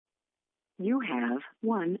You have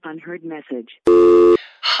one unheard message.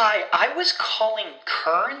 Hi, I was calling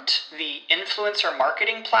Current, the influencer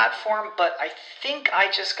marketing platform, but I think I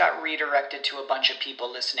just got redirected to a bunch of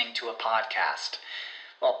people listening to a podcast.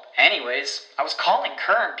 Well, anyways, I was calling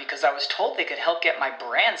Current because I was told they could help get my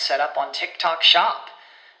brand set up on TikTok Shop,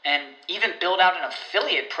 and even build out an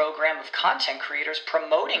affiliate program of content creators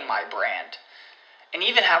promoting my brand, and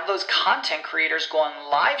even have those content creators go on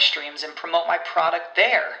live streams and promote my product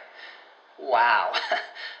there. Wow,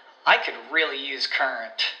 I could really use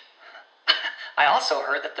Current. I also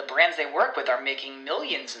heard that the brands they work with are making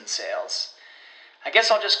millions in sales. I guess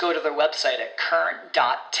I'll just go to their website at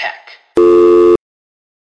current.tech.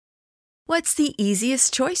 What's the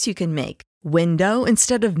easiest choice you can make? Window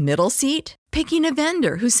instead of middle seat? Picking a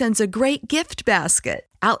vendor who sends a great gift basket?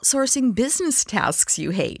 Outsourcing business tasks you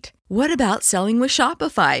hate? What about selling with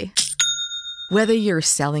Shopify? Whether you're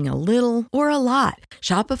selling a little or a lot,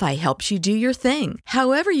 Shopify helps you do your thing,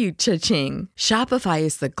 however you cha-ching. Shopify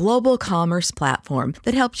is the global commerce platform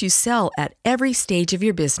that helps you sell at every stage of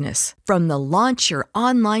your business. From the launch your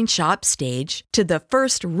online shop stage to the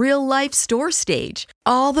first real-life store stage,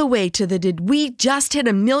 all the way to the did we just hit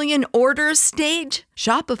 1 million orders stage.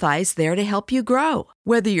 Shopify's there to help you grow.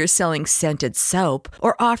 Whether you're selling scented soap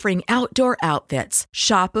or offering outdoor outfits,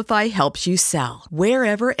 Shopify helps you sell.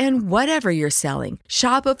 Wherever and whatever you're selling,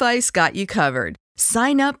 Shopify's got you covered.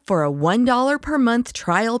 Sign up for a $1 per month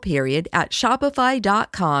trial period at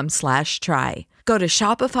shopify.com/try. Go to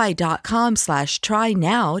shopify.com/try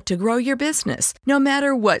now to grow your business, no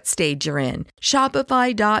matter what stage you're in.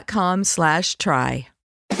 Shopify.com/try.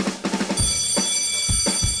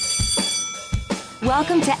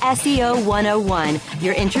 Welcome to SEO 101,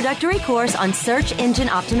 your introductory course on search engine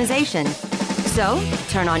optimization. So,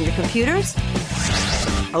 turn on your computers,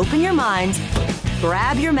 open your minds,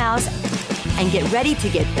 grab your mouse, and get ready to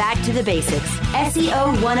get back to the basics.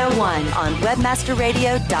 SEO 101 on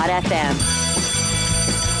webmasterradio.fm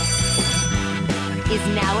is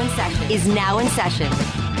now in session.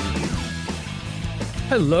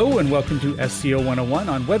 Hello and welcome to SEO 101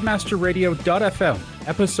 on webmasterradio.fm,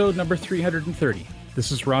 episode number 330. This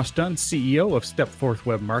is Ross Dunn, CEO of Stepforth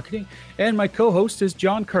Web Marketing, and my co-host is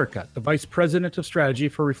John Carcutt, the Vice President of Strategy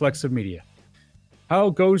for Reflexive Media. How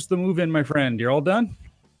goes the move-in, my friend? You're all done?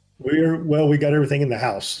 We got everything in the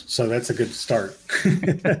house, so that's a good start.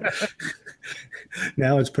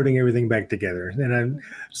 Now it's putting everything back together. And I'm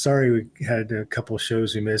sorry we had a couple of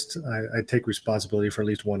shows we missed. I take responsibility for at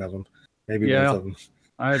least one of them, maybe both of them.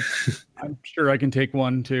 I'm sure I can take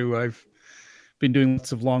one too. I've been doing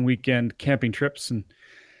lots of long weekend camping trips, and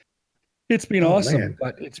it's been awesome, man.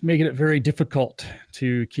 But it's making it very difficult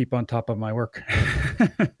to keep on top of my work.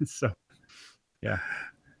 So, yeah.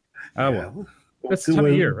 Well, that's the time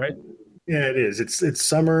of year, right? Yeah, it is. It's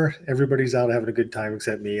summer. Everybody's out having a good time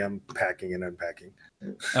except me. I'm packing and unpacking.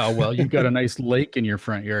 Oh, well, you've got a nice lake in your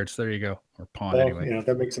front yard, so there you go. Or pond, anyway. You know,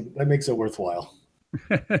 that makes it worthwhile.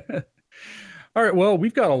 All right. Well,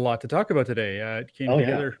 we've got a lot to talk about today. It came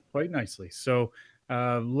together quite nicely. So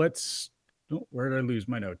where did I lose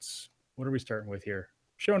my notes? What are we starting with here?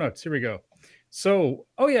 Show notes. Here we go. So,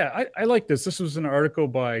 I like this. This was an article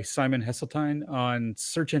by Simon Heseltine on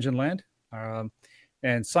Search Engine Land.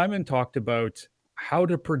 And Simon talked about how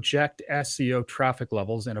to project SEO traffic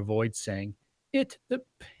levels and avoid saying, it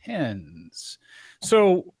depends.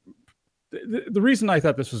 So the reason I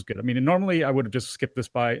thought this was good, I mean, normally I would have just skipped this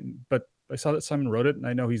by, but I saw that Simon wrote it, and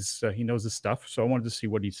I know he knows his stuff, so I wanted to see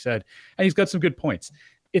what he said. And he's got some good points.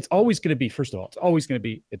 It's always going to be, first of all,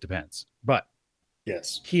 it depends. But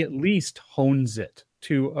yes, he at least hones it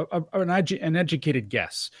to an educated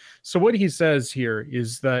guess. So what he says here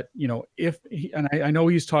is that, I know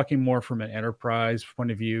he's talking more from an enterprise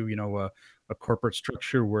point of view, a corporate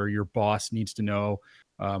structure where your boss needs to know,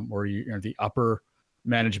 or the upper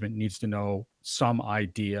management needs to know some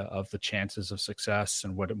idea of the chances of success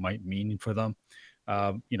and what it might mean for them.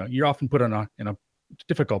 You're often put in a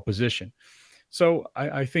difficult position. So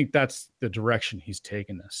I think that's the direction he's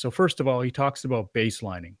taken this. So first of all, he talks about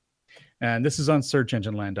baselining. And this is on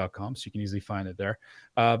searchengineland.com, so you can easily find it there.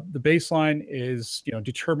 The baseline is,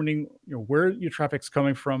 determining where your traffic's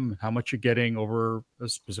coming from, how much you're getting over a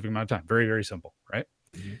specific amount of time. Very, very simple, right?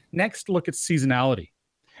 Mm-hmm. Next, look at seasonality.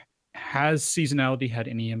 Has seasonality had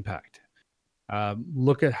any impact?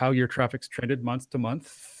 Look at how your traffic's trended month to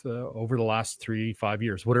month over the last 3-5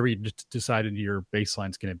 years, whatever you decided your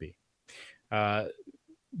baseline's going to be.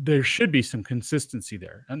 There should be some consistency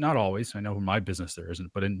there. And not always. I know in my business there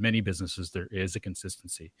isn't, but in many businesses there is a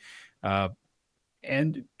consistency.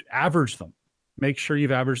 And average them. Make sure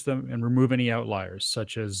you've averaged them and remove any outliers,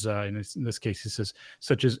 such as, in this case, he says,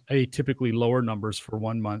 such as atypically lower numbers for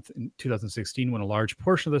 1 month in 2016 when a large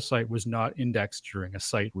portion of the site was not indexed during a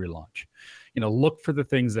site relaunch. Look for the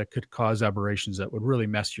things that could cause aberrations that would really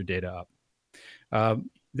mess your data up.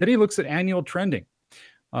 Then he looks at annual trending.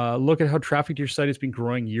 Look at how traffic to your site has been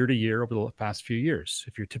growing year to year over the past few years.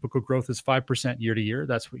 If your typical growth is 5% year to year,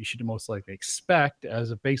 that's what you should most likely expect as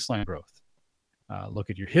a baseline growth. Look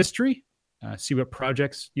at your history. See what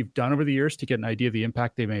projects you've done over the years to get an idea of the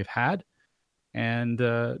impact they may have had. And,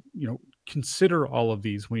 consider all of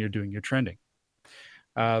these when you're doing your trending.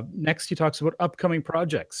 Next, he talks about upcoming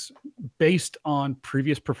projects. Based on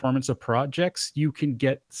previous performance of projects, you can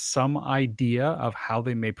get some idea of how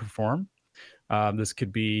they may perform. This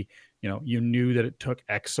could be, you knew that it took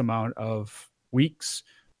X amount of weeks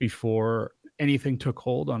before anything took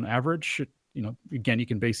hold on average. Again, you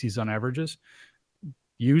can base these on averages.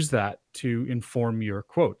 Use that to inform your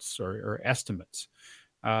quotes or estimates.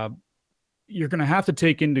 You're going to have to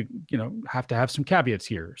take into, have to have some caveats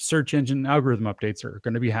here. Search engine algorithm updates are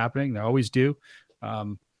going to be happening. They always do.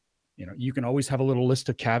 You can always have a little list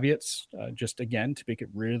of caveats, just again, to make it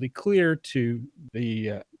really clear to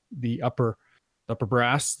the upper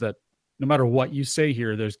brass that no matter what you say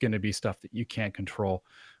here, there's going to be stuff that you can't control.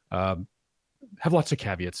 Have lots of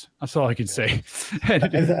caveats. That's all I can say.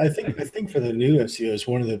 I think for the new SEOs,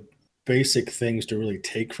 one of the basic things to really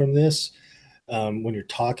take from this, when you're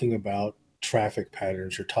talking about traffic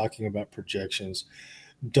patterns, you're talking about projections,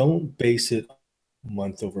 don't base it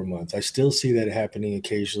month over month. I still see that happening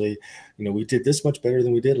occasionally. We did this much better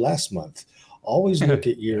than we did last month. Always look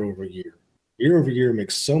at year over year. Year over year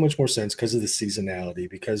makes so much more sense because of the seasonality,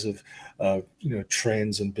 because of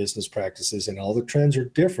trends and business practices, and all the trends are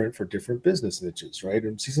different for different business niches, right?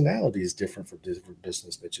 And seasonality is different for different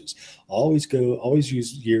business niches. Always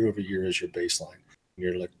use year over year as your baseline when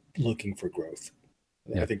you're looking for growth.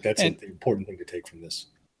 Yeah. I think that's the important thing to take from this.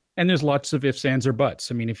 And there's lots of ifs, ands, or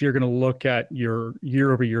buts. I mean, if you're going to look at your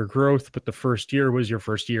year over year growth, but the first year was your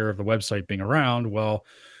first year of the website being around, well,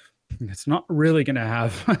 it's not really going to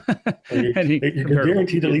have you're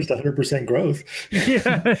guaranteed at least 100% growth.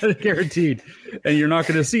 Yeah, guaranteed. And you're not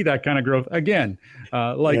going to see that kind of growth again,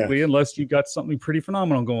 likely, unless you got something pretty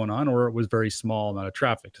phenomenal going on, or it was very small amount of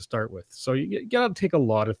traffic to start with. So you got to take a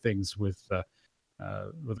lot of things with a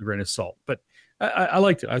grain of salt. But I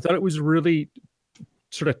liked it. I thought it was really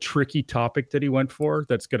sort of tricky topic that he went for.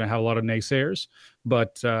 That's going to have a lot of naysayers,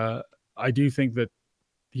 but I do think that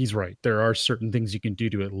he's right. There are certain things you can do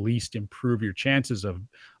to at least improve your chances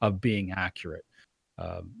of being accurate.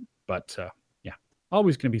 But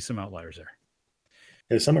always going to be some outliers there.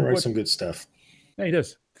 Yeah, someone writes some good stuff. Yeah, he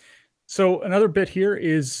does. So another bit here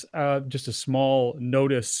is just a small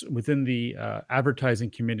notice within the advertising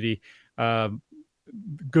community.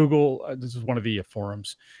 Google, this is one of the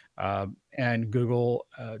forums, and Google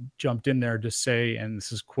jumped in there to say, and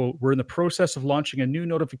this is quote, "We're in the process of launching a new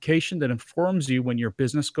notification that informs you when your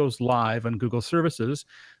business goes live on Google services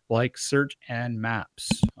like search and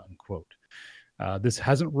maps," unquote. This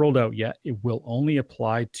hasn't rolled out yet. It will only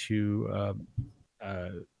apply to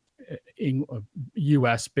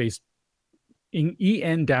US-based.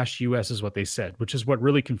 EN-US is what they said, which is what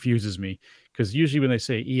really confuses me, because usually when they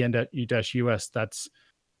say EN-US, that's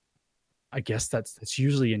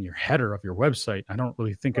usually in your header of your website. I don't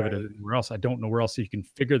really think of it anywhere else. I don't know where else you can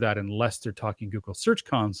figure that unless they're talking Google Search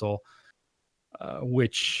Console,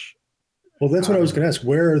 which. Well, that's what I was going to ask.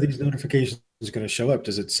 Where are these notifications going to show up?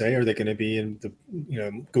 Does it say? Are they going to be in the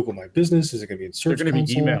Google My Business? Is it going to be in Search Console? They're going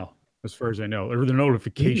to be email, as far as I know, or the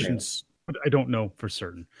notifications. But I don't know for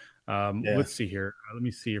certain. Let's see here. Let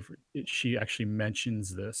me see if she actually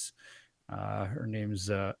mentions this. Her name's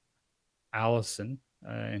Allison,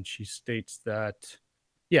 and she states that,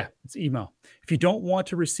 it's email. If you don't want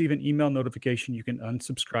to receive an email notification, you can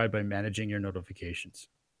unsubscribe by managing your notifications.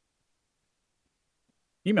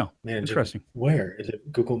 Email. Interesting. Where is it?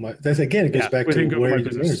 Google My. That's again. It goes back to Google where you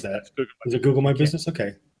can manage that. Is it Google My Business?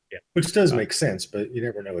 Okay. Yeah. Which does make sense, but you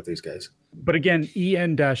never know with these guys. But again,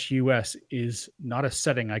 EN-US is not a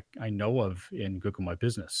setting I know of in Google My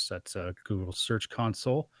Business. That's a Google Search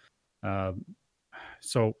Console.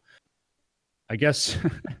 So I guess,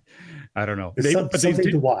 I don't know. It's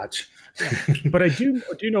something to watch. But I do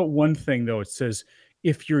know one thing, though. It says,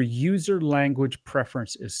 if your user language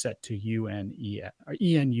preference is set to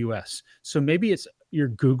EN-US. So maybe it's your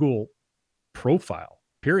Google profile,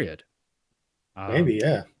 period. Maybe,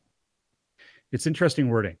 yeah. It's interesting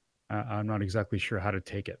wording. I'm not exactly sure how to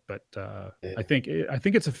take it, but I think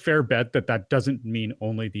it's a fair bet that doesn't mean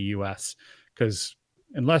only the US, because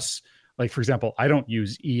unless, like, for example, I don't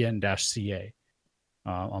use EN-CA.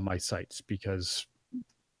 on my sites, because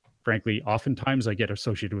frankly, oftentimes I get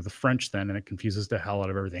associated with the French then, and it confuses the hell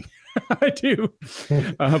out of everything I do.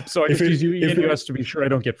 So I just use US to be sure I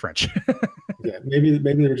don't get French. Yeah, maybe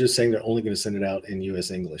they were just saying they're only going to send it out in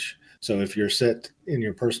US English. So if you're set in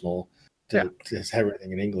your personal to have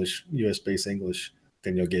everything in English, US based English,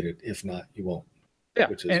 then you'll get it. If not, you won't. Yeah,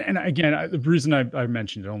 and again, the reason I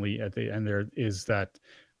mentioned it only at the end there is that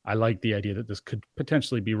I like the idea that this could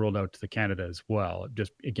potentially be rolled out to the Canada as well.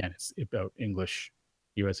 Just again, it's about English,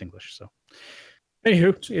 US English. So,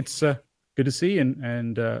 anywho, it's good to see,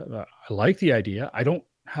 and I like the idea. I got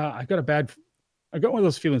one of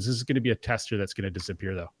those feelings. This is going to be a tester that's going to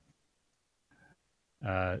disappear, though.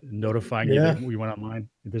 Notifying you that we went online.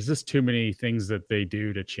 There's just too many things that they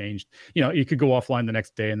do to change. You could go offline the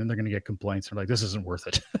next day, and then they're going to get complaints. They're like, "This isn't worth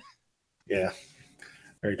it." Yeah,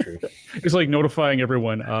 very true. It's like notifying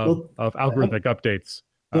everyone of algorithmic updates.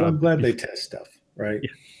 But I'm glad they test stuff, right?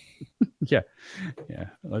 Yeah.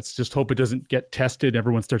 Let's just hope it doesn't get tested.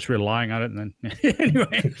 Everyone starts relying on it, and then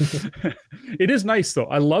anyway, it is nice though.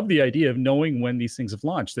 I love the idea of knowing when these things have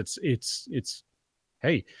launched. It's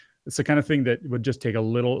hey, it's the kind of thing that would just take a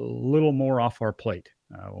little more off our plate.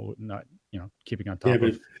 Not keeping on top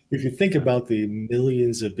of. If you think about the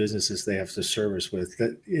millions of businesses they have to service with,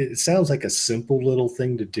 that it sounds like a simple little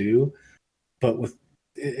thing to do, but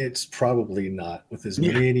it's probably not with as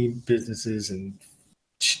many businesses and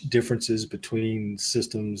differences between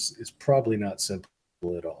systems. It's probably not simple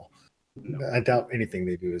at all. No. I doubt anything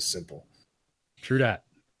they do is simple. True that.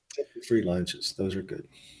 Free lunches, those are good.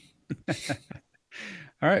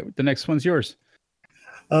 All right, the next one's yours.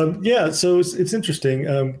 So it's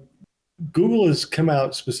interesting. Google has come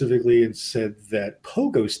out specifically and said that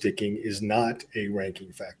pogo sticking is not a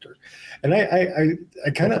ranking factor, and I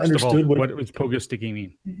kind of understood what does pogo sticking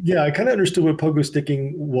mean. Yeah, I kind of understood what pogo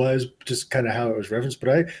sticking was, just kind of how it was referenced. But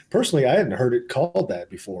I hadn't heard it called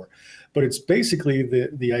that before. But it's basically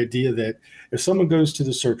the idea that if someone goes to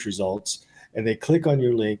the search results and they click on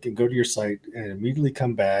your link and go to your site and immediately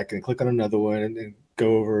come back and click on another one and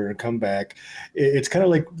go over and come back, it's kind of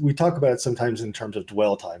like we talk about it sometimes in terms of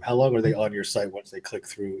dwell time. How long are they on your site once they click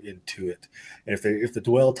through into it? And if the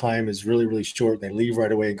dwell time is really, really short, and they leave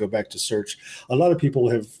right away and go back to search, a lot of people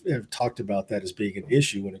have talked about that as being an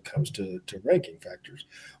issue when it comes to ranking factors.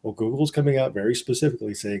 Well, Google's coming out very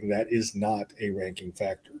specifically saying that is not a ranking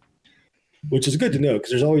factor, which is good to know, because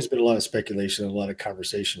there's always been a lot of speculation and a lot of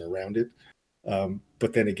conversation around it.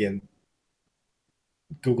 But then again,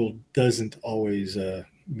 Google doesn't always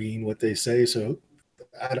mean what they say. So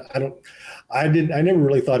I never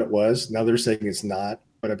really thought it was. Now they're saying it's not,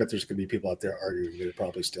 but I bet there's going to be people out there arguing that it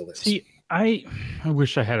probably still is. See, I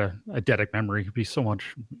wish I had a eidetic memory. It'd be so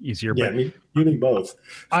much easier. Yeah, but you need both.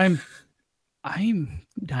 I'm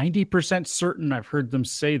 90% certain I've heard them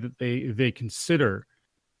say that they consider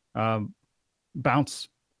bounce,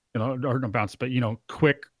 or not bounce, but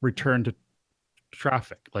quick return to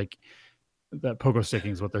traffic, like that pogo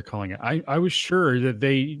sticking is what they're calling it. I was sure that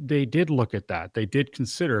they did look at that. They did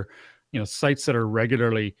consider, sites that are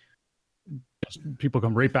regularly, people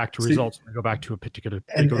come right back to results and go back to a particular.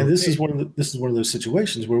 And this is one of those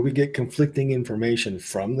situations where we get conflicting information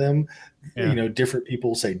from them. Yeah. Different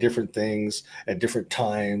people say different things at different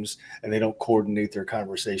times, and they don't coordinate their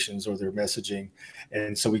conversations or their messaging,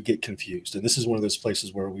 and so we get confused. And this is one of those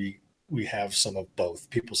places where we have some of both.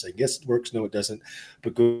 People say, yes, it works. No, it doesn't.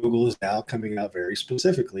 But Google is now coming out very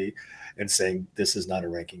specifically and saying this is not a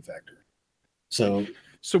ranking factor. So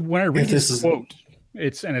when I read this quote,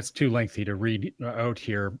 it's too lengthy to read out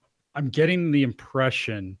here. I'm getting the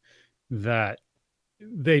impression that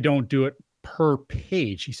they don't do it per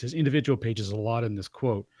page. He says individual pages a lot in this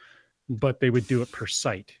quote, but they would do it per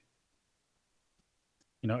site.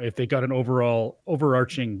 If they got an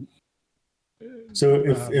overarching. So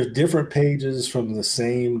if different pages from the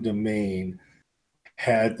same domain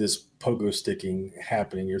had this pogo sticking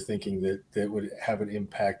happening, you're thinking that would have an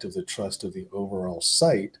impact of the trust of the overall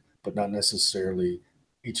site, but not necessarily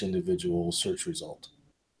each individual search result.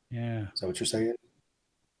 Yeah. Is that what you're saying?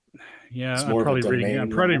 Yeah, I'm probably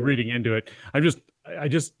reading into it. I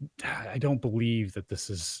don't believe that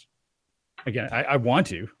this is, again, I want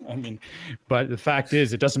to, but the fact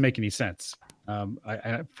is it doesn't make any sense.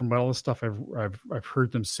 I from all the stuff I've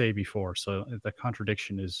heard them say before, so the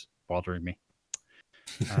contradiction is bothering me.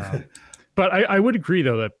 But I would agree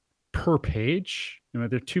though that per page,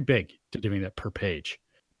 they're too big to doing that per page.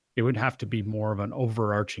 It would have to be more of an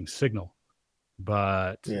overarching signal.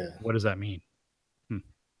 But what does that mean?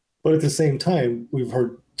 But at the same time, we've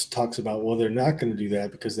heard talks about, well, they're not going to do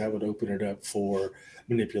that because that would open it up for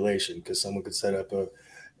manipulation, because someone could set up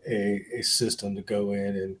a system to go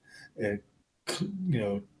in and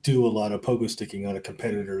do a lot of pogo sticking on a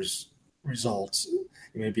competitor's results.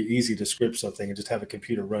 It may be easy to script something and just have a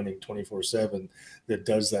computer running 24/7 that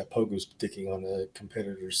does that pogo sticking on a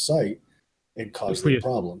competitor's site and cause them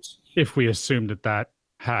problems. If we assumed that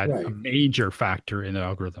had Right. a major factor in the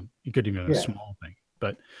algorithm, you could even a small thing.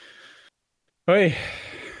 But hey,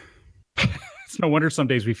 it's no wonder some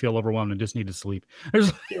days we feel overwhelmed and just need to sleep.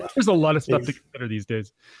 There's a lot of stuff to consider these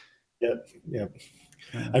days. Yep.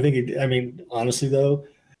 I think honestly though,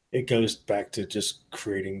 it goes back to just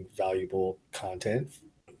creating valuable content,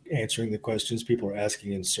 answering the questions people are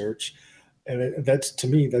asking in search. And that's, to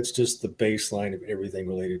me, that's just the baseline of everything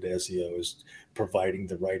related to SEO, is providing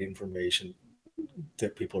the right information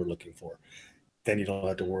that people are looking for. Then you don't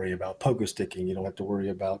have to worry about pogo sticking. You don't have to worry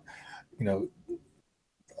about,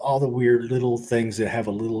 all the weird little things that have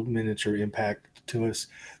a little miniature impact to us.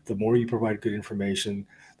 The more you provide good information,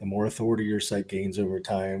 the more authority your site gains over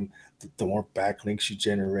time, the more backlinks you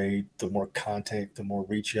generate, the more content, the more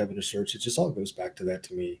reach you have in a search. It just all goes back to that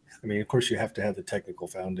to me. I mean, of course, you have to have the technical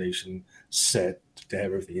foundation set to have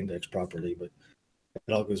everything indexed properly, but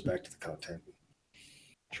it all goes back to the content.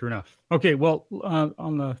 True enough. Okay, well,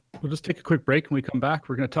 we'll just take a quick break. When we come back,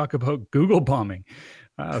 we're going to talk about Google bombing,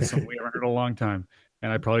 something we haven't heard in a long time.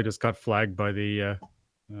 And I probably just got flagged by the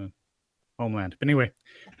Homeland. But anyway.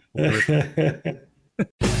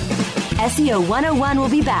 SEO 101 will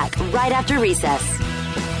be back right after recess.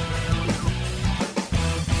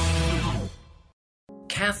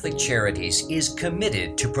 Catholic Charities is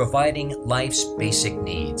committed to providing life's basic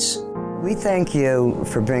needs. We thank you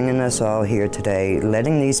for bringing us all here today,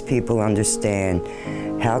 letting these people understand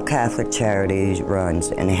how Catholic Charities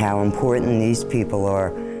runs and how important these people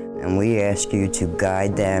are. And we ask you to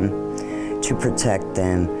guide them, to protect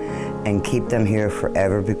them, and keep them here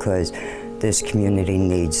forever because this community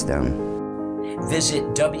needs them. Visit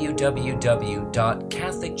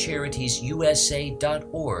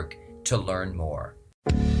www.catholiccharitiesusa.org to learn more.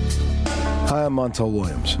 Hi, I'm Montel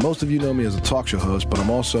Williams. Most of you know me as a talk show host, but I'm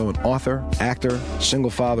also an author, actor,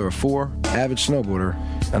 single father of 4, avid snowboarder,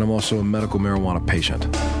 and I'm also a medical marijuana patient.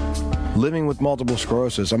 Living with multiple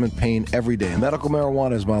sclerosis, I'm in pain every day. Medical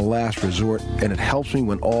marijuana is my last resort, and it helps me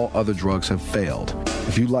when all other drugs have failed.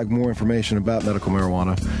 If you'd like more information about medical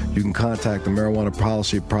marijuana, you can contact the Marijuana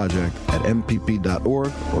Policy Project at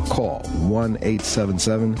mpp.org or call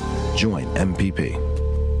 1-877-JOIN-MPP.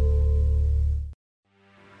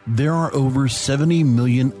 There are over 70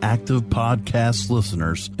 million active podcast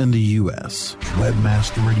listeners in the U.S.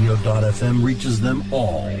 Webmasterradio.fm reaches them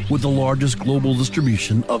all with the largest global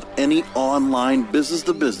distribution of any online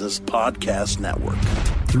business-to-business podcast network.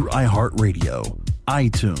 Through iHeartRadio,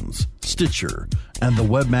 iTunes, Stitcher, and the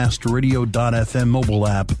Webmasterradio.fm mobile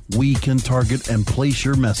app, we can target and place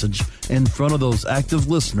your message in front of those active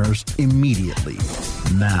listeners immediately.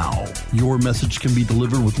 Now, your message can be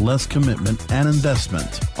delivered with less commitment and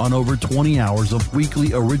investment on over 20 hours of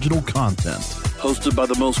weekly original content, hosted by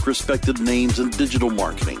the most respected names in digital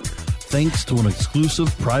marketing, thanks to an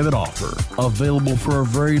exclusive private offer available for a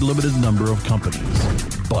very limited number of companies.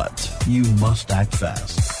 But you must act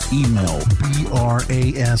fast. Email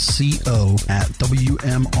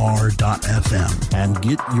brasco@wmr.fm and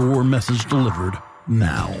get your message delivered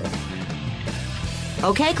now.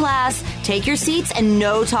 Okay, class, take your seats and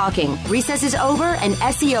no talking. Recess is over and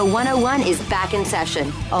SEO 101 is back in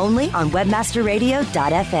session, only on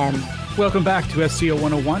webmasterradio.fm. Welcome back to SEO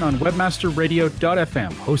 101 on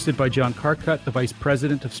webmasterradio.fm, hosted by John Carcutt, the Vice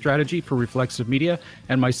President of Strategy for Reflexive Media,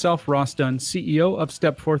 and myself, Ross Dunn, CEO of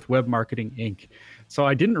Stepforth Web Marketing, Inc. So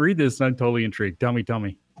I didn't read this, and I'm totally intrigued. Tell me.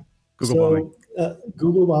 Google bombing.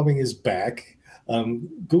 Google bombing is back.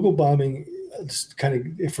 Google bombing,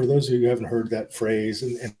 kind of, for those of you who haven't heard that phrase,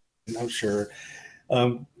 and I'm sure,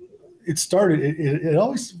 it started, it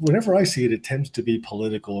always, whenever I see it, it tends to be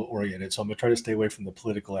political oriented. So I'm going to try to stay away from the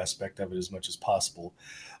political aspect of it as much as possible.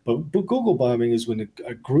 But Google bombing is when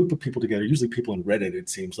a group of people together, usually people in Reddit, it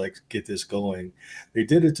seems like, get this going. They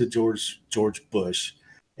did it to George Bush,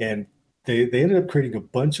 and they ended up creating a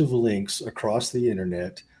bunch of links across the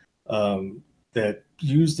internet that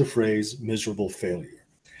used the phrase miserable failure.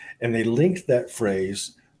 And they linked that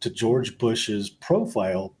phrase to George Bush's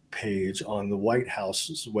profile page on the White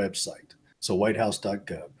House's website, so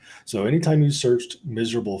whitehouse.gov. So anytime you searched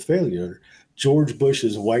miserable failure, George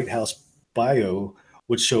Bush's White House bio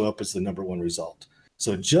would show up as the number one result.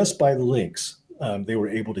 So just by the links, they were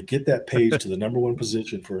able to get that page to the number one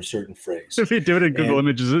position for a certain phrase. If you do it in Google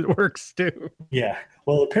Images, it works too. Yeah.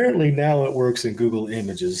 Well, apparently now it works in Google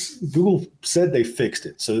Images. Google said they fixed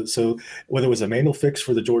it. So whether it was a manual fix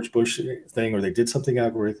for the George Bush thing, or they did something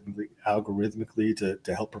algorithmically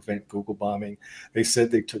to help prevent Google bombing, they said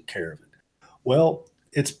they took care of it. Well,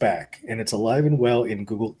 it's back, and it's alive and well in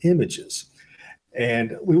Google Images.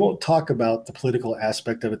 And we won't talk about the political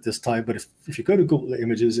aspect of it this time, but if you go to Google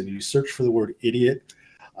Images and you search for the word idiot,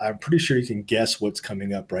 I'm pretty sure you can guess what's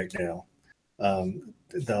coming up right now.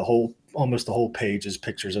 Almost the whole page is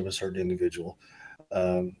pictures of a certain individual.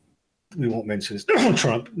 We won't mention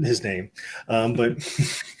his name, but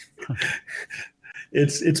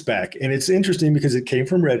it's back. And it's interesting because it came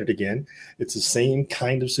from Reddit again. It's the same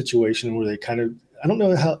kind of situation where they I don't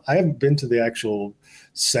know how, I haven't been to the actual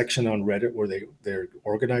section on Reddit where they're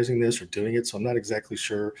organizing this or doing it. So I'm not exactly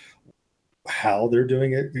sure how they're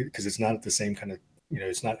doing it, because it's not the same kind of,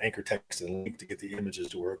 it's not anchor text and link to get the images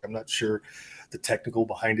to work. I'm not sure the technical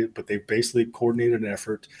behind it, but they've basically coordinated an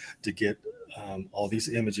effort to get all these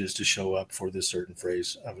images to show up for this certain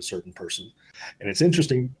phrase of a certain person. And it's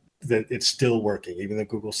interesting that it's still working, even though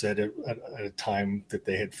Google said at a time that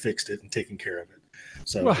they had fixed it and taken care of it.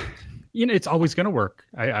 So, well, it's always going to work,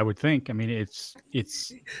 I would think. I mean, it's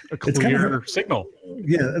a clear signal.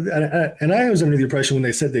 Yeah, and I was under the impression when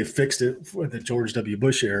they said they fixed it for the George W.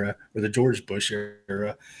 Bush era or the George Bush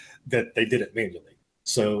era that they did it manually.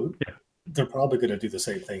 So they're probably going to do the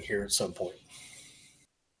same thing here at some point.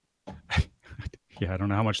 Yeah, I don't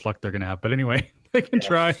know how much luck they're going to have, but anyway, they can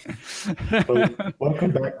try.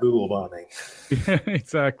 Welcome back, Google bombing. Yeah,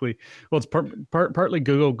 exactly. Well, it's partly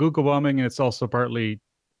Google bombing, and it's also partly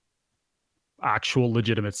actual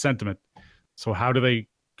legitimate sentiment. So how do they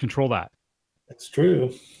control that? That's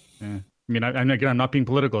true. Yeah. I mean, I'm not being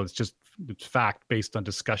political. It's fact based on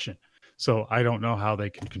discussion. So I don't know how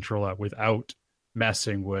they can control that without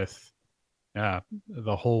messing with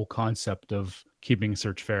the whole concept of keeping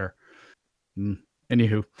search fair.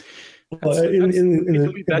 Anywho, in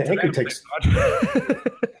the anchor text,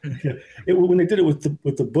 when they did it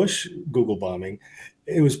with the Bush Google bombing,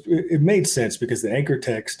 it made sense because the anchor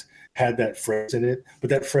text had that phrase in it, but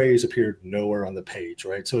that phrase appeared nowhere on the page,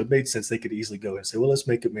 right? So it made sense. They could easily go and say, well, let's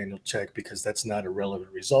make a manual check because that's not a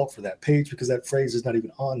relevant result for that page because that phrase is not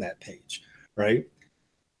even on that page, right?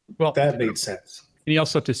 Well, that made sense. And you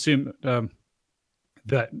also have to assume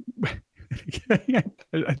that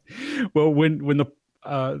well, when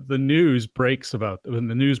the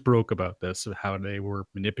news broke about this, how they were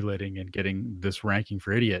manipulating and getting this ranking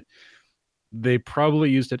for idiot, they probably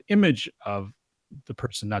used an image of the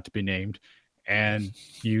person not to be named and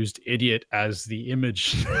used idiot as the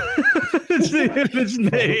image, the image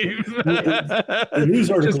name. The news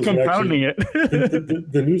articles just compounding it.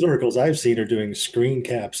 The news articles I've seen are doing screen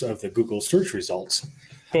caps of the Google search results.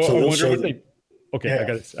 Well, so I wonder what they. Okay,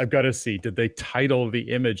 yeah. I've got to see. Did they title the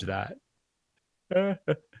image that? Yeah,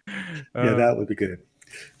 that would be good.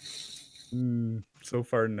 So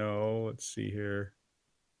far, no. Let's see here.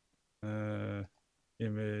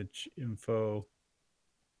 Image info.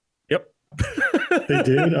 Yep. They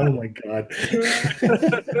did? Oh my God.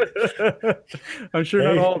 I'm sure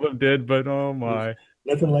not all of them did, but oh my.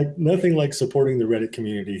 Nothing like supporting the Reddit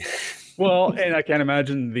community. Well, and I can't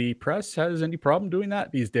imagine the press has any problem doing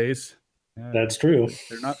that these days. That's true.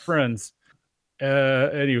 They're not friends.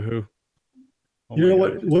 Anywho. Oh, you know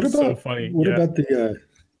what? What about so funny. What about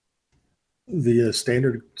the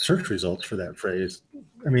standard search results for that phrase?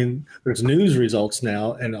 I mean, there's news results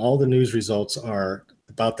now, and all the news results are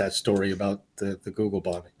about that story about the Google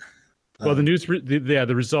bombing. Well,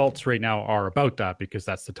 the results right now are about that because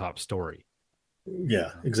that's the top story.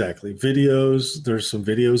 Yeah, exactly. Videos. There's some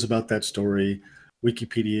videos about that story.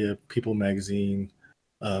 Wikipedia, People Magazine.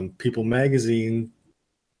 People Magazine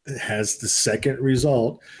has the second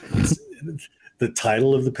result. The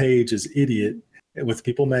title of the page is "Idiot" with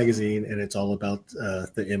People Magazine, and it's all about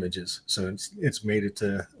the images. So it's made it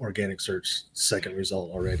to organic search second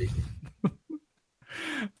result already.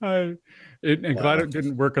 I'm glad it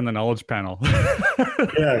didn't work on the knowledge panel.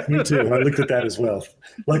 Yeah, me too. I looked at that as well.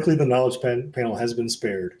 Luckily, the knowledge panel has been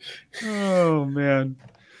spared. Oh man.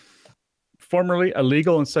 Formerly a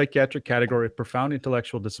legal and psychiatric category of profound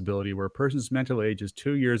intellectual disability where a person's mental age is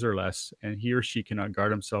 2 years or less and he or she cannot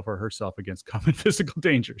guard himself or herself against common physical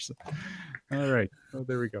dangers. All right. Oh,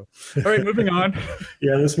 there we go. All right, moving on.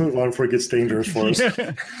 Yeah, let's move on before it gets dangerous for us.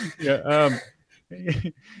 Yeah.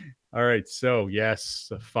 All right. So,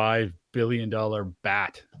 yes, a $5 billion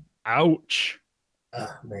bat. Ouch.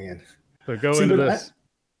 Oh, man. So go into this.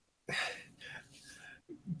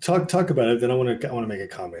 talk about it. Then I want to make a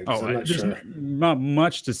comment. I'm not there's sure. not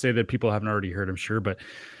much to say that people haven't already heard, I'm sure, but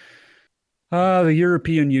the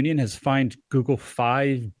European Union has fined Google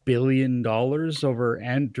 $5 billion over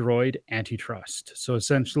Android antitrust. So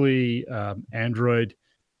essentially, Android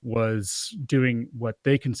was doing what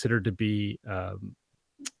they considered to be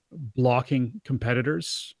blocking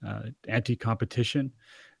competitors, anti-competition,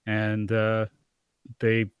 and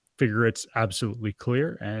they figure it's absolutely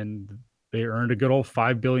clear, and they earned a good old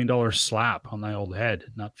 $5 billion slap on the old head,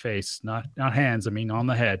 not face, not hands. I mean, on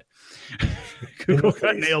the head. Google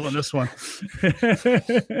got nailed on this one.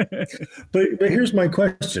 but here's my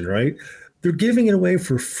question, right? They're giving it away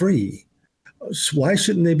for free. So why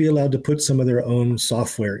shouldn't they be allowed to put some of their own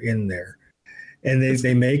software in there? And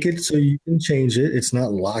they make it so you can change it. It's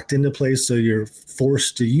not locked into place, so you're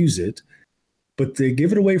forced to use it. But they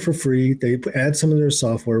give it away for free. They add some of their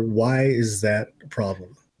software. Why is that a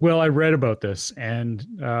problem? Well, I read about this, and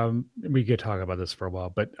we could talk about this for a while,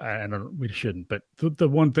 but we shouldn't. But the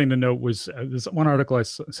one thing to note was this one article I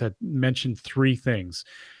said mentioned three things.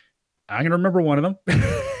 I'm going to remember one of them.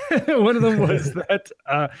 One of them was that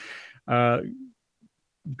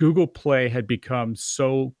Google Play had become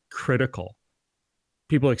so critical.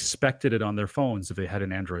 People expected it on their phones if they had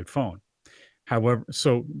an Android phone. However,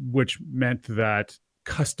 which meant that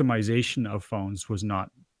customization of phones was not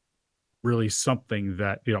really something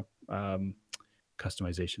that,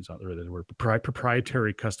 customization is not really the word.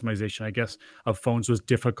 Proprietary customization, I guess, of phones was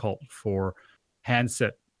difficult for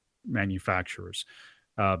handset manufacturers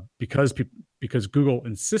because Google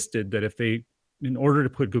insisted that in order to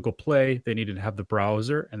put Google Play, they needed to have the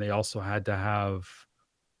browser, and they also had to have,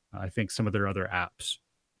 I think, some of their other apps.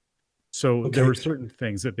 So there were certain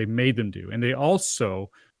things that they made them do, and they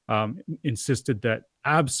also insisted that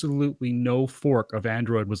absolutely no fork of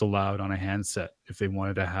Android was allowed on a handset if they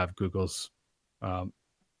wanted to have Google's,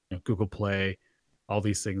 Google Play, all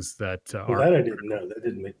these things that are. That I didn't know.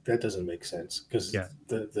 That doesn't make sense because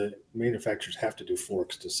the manufacturers have to do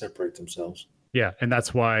forks to separate themselves. Yeah, and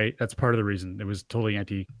that's part of the reason it was totally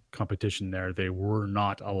anti-competition there. They were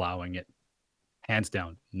not allowing it, hands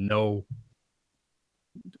down. No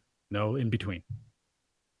in between.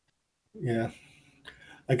 Yeah.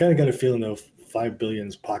 I kind of got a feeling though, 5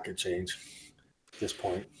 billion's pocket change at this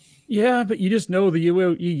point. Yeah, but you just know the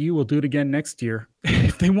EU will do it again next year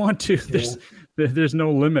if they want to. There's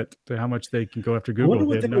no limit to how much they can go after Google. I wonder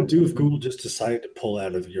what they would do if Google just decided to pull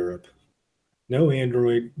out of Europe. No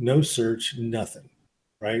Android, no search, nothing.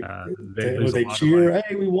 Right? Would they cheer?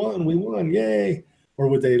 Hey, we won, yay! Or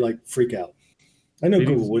would they freak out? I know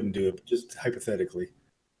Google wouldn't do it, but just hypothetically.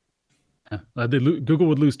 Google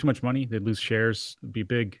would lose too much money. They'd lose shares. It'd be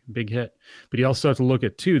big hit. But you also have to look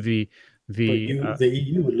at too the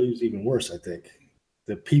EU would lose even worse. I think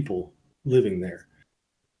the people living there.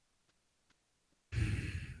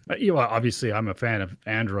 Obviously, I'm a fan of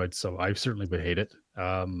Android, so I certainly would hate it.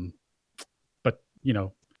 But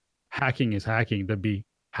hacking is hacking. There'd be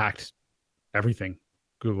hacked everything.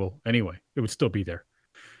 Google anyway. It would still be there.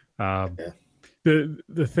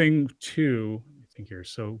 The thing too. I think here.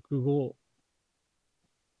 So Google.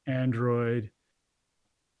 Android.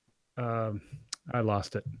 I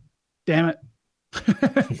lost it. Damn it.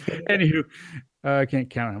 Anywho, I can't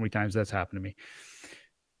count how many times that's happened to me.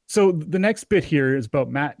 So the next bit here is about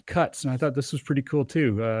Matt Cutts, and I thought this was pretty cool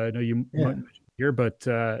too. I know you might hear, but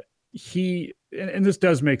he and this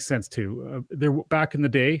does make sense too. There back in the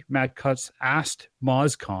day, Matt Cutts asked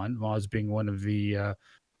MozCon, Moz being one of the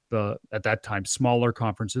at that time smaller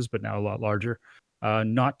conferences, but now a lot larger.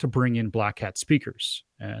 Not to bring in Black Hat speakers,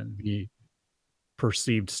 and the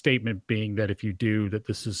perceived statement being that if you do, that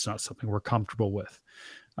this is not something we're comfortable with,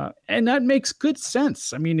 and that makes good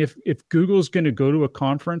sense. I mean, if Google's going to go to a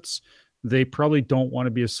conference, they probably don't want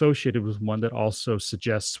to be associated with one that also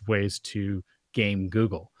suggests ways to game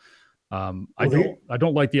Google. I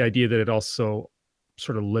don't like the idea that it also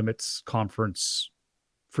sort of limits conference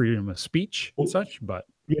freedom of speech and such, but.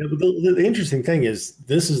 Yeah, but the interesting thing is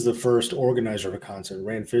this is the first organizer of a concert,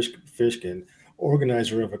 Rand Fishkin,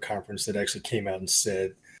 organizer of a conference that actually came out and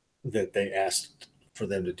said that they asked for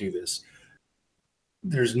them to do this.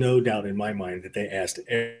 There's no doubt in my mind that they asked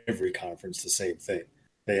every conference the same thing.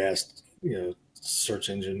 They asked, search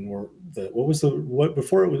engine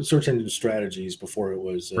before it was search engine strategies, before it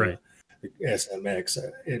was SMX.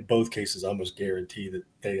 In both cases, I almost guarantee that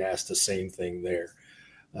they asked the same thing there.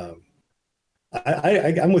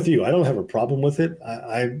 I'm with you. I don't have a problem with it.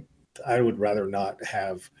 I would rather not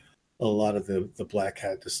have a lot of the Black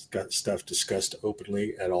Hat stuff discussed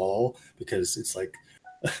openly at all, because it's like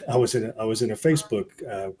I was in a Facebook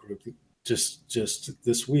group just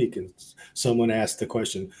this week, and someone asked the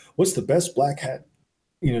question, "What's the best black hat,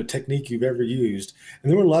 technique you've ever used?"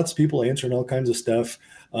 And there were lots of people answering all kinds of stuff.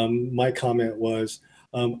 My comment was,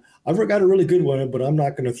 I've got a really good one, but I'm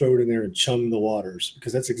not going to throw it in there and chum the waters,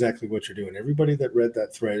 because that's exactly what you're doing. Everybody that read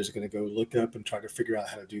that thread is going to go look up and try to figure out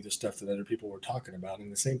how to do the stuff that other people were talking about.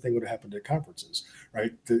 And the same thing would have happened at conferences,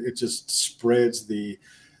 right? It just spreads the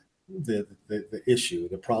issue,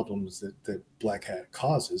 the problems that black hat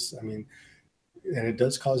causes. I mean, and it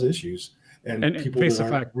does cause issues. And people face that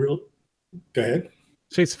the aren't fact. real. Go ahead.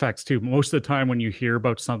 Face the facts too. Most of the time when you hear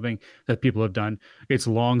about something that people have done, it's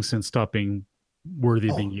long since stopped being worthy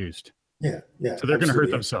of being used. Yeah. So they're going to hurt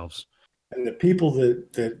themselves. And the people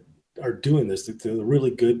that are doing this, the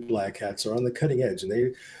really good black hats, are on the cutting edge,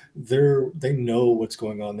 and they know what's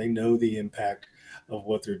going on. They know the impact of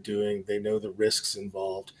what they're doing. They know the risks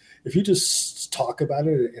involved. If you just talk about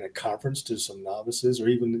it in a conference to some novices, or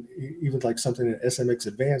even like something at SMX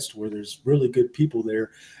Advanced where there's really good people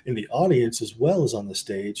there in the audience as well as on the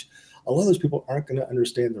stage, a lot of those people aren't going to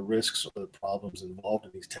understand the risks or the problems involved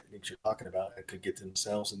in these techniques you're talking about, and could get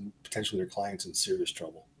themselves and potentially their clients in serious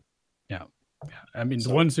trouble. Yeah. I mean,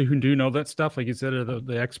 the ones who do know that stuff, like you said, are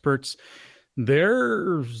the experts.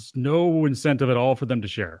 There's no incentive at all for them to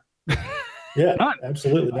share. Yeah,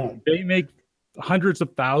 absolutely not. They make hundreds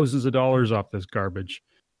of thousands of dollars off this garbage.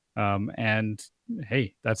 And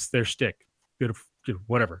hey, that's their stick. Good,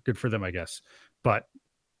 whatever. Good for them, I guess. But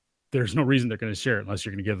there's no reason they're going to share it unless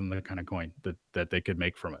you're going to give them the kind of coin that they could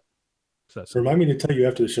make from it. So remind me to tell you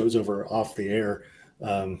after the show's over, off the air,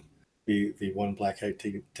 the one black hat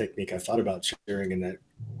technique I thought about sharing in that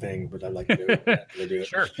thing, but I'd like to do it.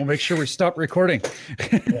 Sure. We'll make sure we stop recording.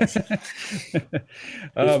 Yes.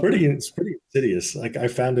 It's pretty insidious. Like, I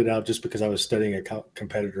found it out just because I was studying a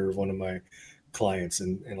competitor of one of my clients,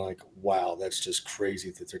 and like, wow, that's just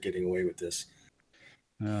crazy that they're getting away with this.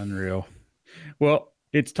 Unreal. Well,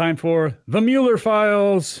 it's time for the Mueller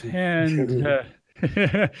Files, and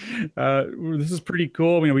this is pretty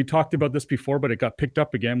cool. We talked about this before, but it got picked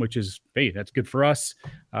up again, which is, hey, that's good for us.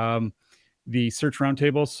 The Search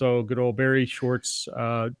Roundtable. So good old Barry Schwartz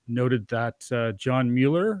noted that John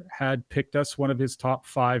Mueller had picked us one of his top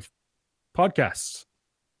 5 podcasts.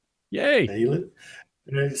 Yay!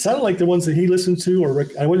 It sounded like the ones that he listened to, or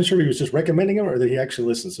I wasn't sure if he was just recommending them or that he actually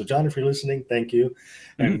listened. So, John, if you're listening, thank you.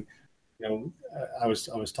 And I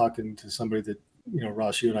was talking to somebody that,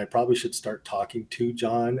 Ross, you and I probably should start talking to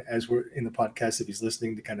John as we're in the podcast if he's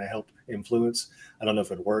listening, to kind of help influence. I don't know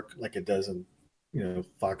if it'd work like it does in,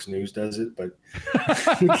 Fox News does it, but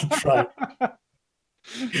we can try.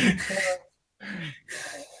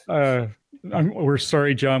 We're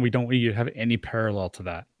sorry, John. We don't want you to have any parallel to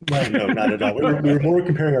that. No, not at all. We're more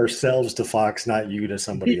comparing ourselves to Fox, not you to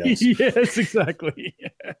somebody else. Yes, exactly.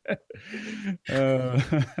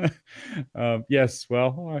 Yes.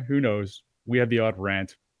 Well, who knows? We have the odd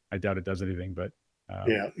rant. I doubt it does anything, but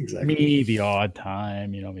yeah, exactly. Me, the odd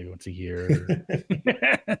time, maybe once a year.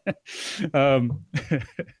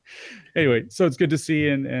 Anyway, so it's good to see,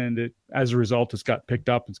 and as a result, it's got picked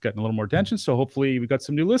up. It's gotten a little more attention. So hopefully, we got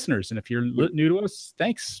some new listeners. And if you're new to us,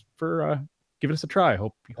 thanks for giving us a try.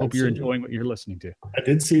 Hope you're enjoying what you're listening to. I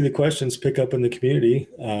did see the questions pick up in the community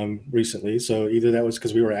recently. So either that was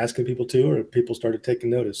because we were asking people to, or people started taking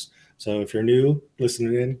notice. So if you're new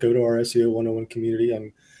listening in, go to our SEO 101 community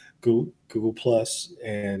on Google Plus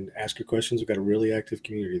and ask your questions. We've got a really active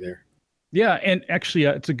community there. Yeah, and actually,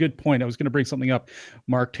 it's a good point. I was going to bring something up.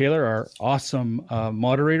 Mark Taylor, our awesome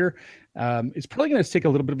moderator, is probably going to take a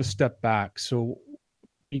little bit of a step back. So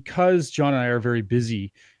because John and I are very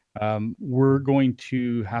busy, we're going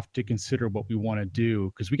to have to consider what we want to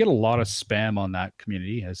do, because we get a lot of spam on that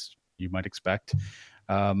community, as you might expect.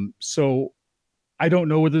 So I don't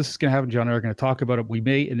know whether this is going to happen. John and I are going to talk about it. We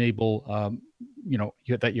may enable,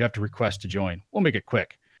 that you have to request to join. We'll make it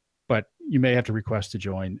quick, but you may have to request to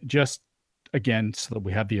join, just again, so that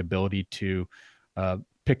we have the ability to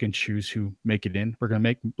pick and choose who make it in. We're going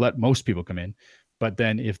to let most people come in, but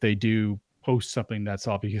then if they do post something that's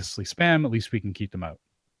obviously spam, at least we can keep them out.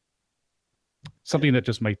 Something that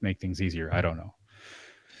just might make things easier. I don't know.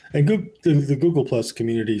 And the Google Plus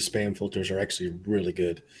community spam filters are actually really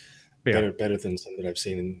good. Yeah. Better than some that I've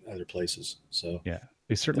seen in other places. So yeah,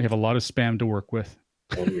 they certainly have a lot of spam to work with.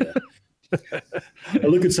 Oh yeah. I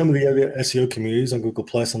look at some of the other SEO communities on Google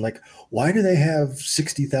Plus. I'm like, why do they have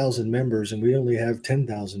 60,000 members and we only have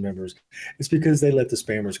 10,000 members? It's because they let the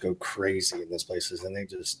spammers go crazy in those places and they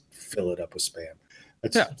just fill it up with spam.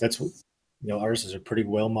 That's what, ours is a pretty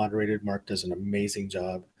well moderated. Mark does an amazing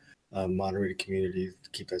job moderated community to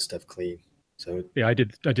keep that stuff clean. So yeah, I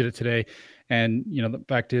did it today. And the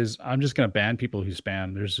fact is, I'm just going to ban people who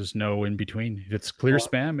spam. There's just no in between. If it's clear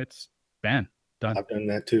spam, it's ban. Done. I've done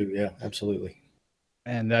that too. Yeah, absolutely.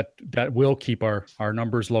 And that will keep our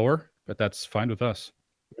numbers lower, but that's fine with us.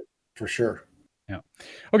 For sure. Yeah.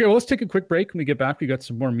 Okay, well, let's take a quick break. When we get back, we got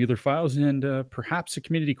some more Mueller files and perhaps a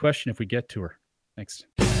community question if we get to her. Thanks.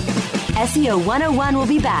 SEO 101 will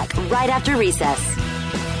be back right after recess.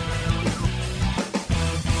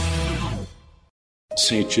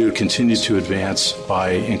 St. Jude continues to advance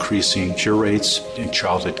by increasing cure rates in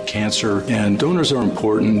childhood cancer. And donors are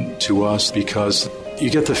important to us because you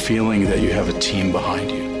get the feeling that you have a team behind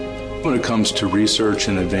you. When it comes to research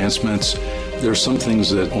and advancements, there are some things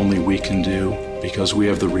that only we can do because we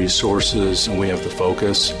have the resources and we have the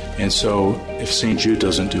focus. And so if St. Jude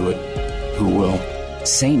doesn't do it, who will?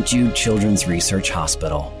 St. Jude Children's Research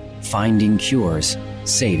Hospital. Finding cures,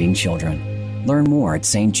 saving children. Learn more at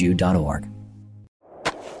stjude.org.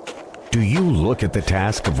 Do you look at the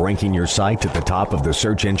task of ranking your site at the top of the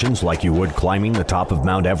search engines like you would climbing the top of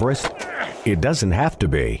Mount Everest? It doesn't have to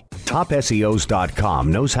be.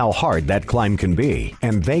 TopSEOs.com knows how hard that climb can be,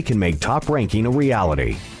 and they can make top ranking a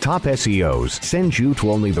reality. Top SEOs sends you to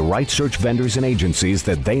only the right search vendors and agencies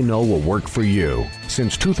that they know will work for you.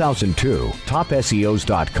 Since 2002,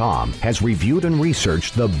 TopSEOs.com has reviewed and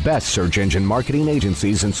researched the best search engine marketing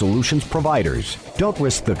agencies and solutions providers. Don't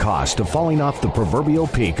risk the cost of falling off the proverbial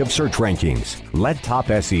peak of search rankings. Let Top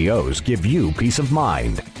SEOs give you peace of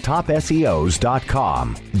mind.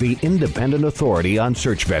 TopSEOs.com, the independent authority on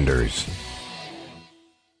search vendors.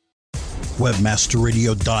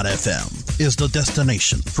 Webmasterradio.fm is the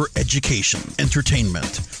destination for education,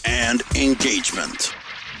 entertainment, and engagement.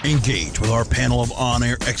 Engage with our panel of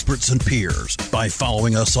on-air experts and peers by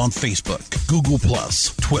following us on Facebook, Google+,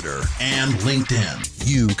 Twitter, and LinkedIn.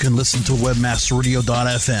 You can listen to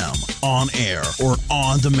Webmasterradio.fm on air or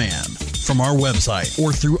on demand from our website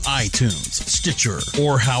or through iTunes, Stitcher,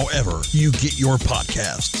 or however you get your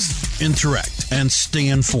podcasts. Interact and stay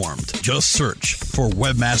informed. Just search for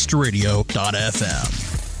Webmasterradio.fm.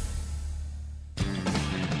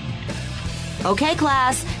 Okay,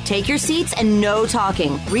 class, take your seats and no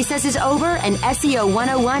talking. Recess is over and SEO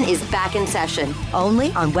 101 is back in session,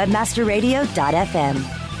 only on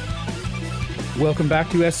webmasterradio.fm. Welcome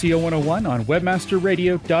back to SEO 101 on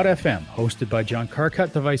webmasterradio.fm, hosted by John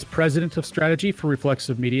Carcutt, the Vice President of Strategy for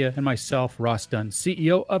Reflexive Media, and myself, Ross Dunn,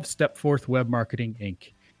 CEO of Stepforth Web Marketing,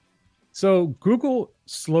 Inc. So Google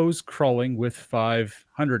slows crawling with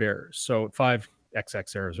 500 errors, so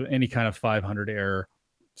 5XX errors, or any kind of 500 error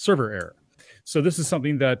server error. So this is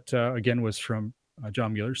something that, again, was from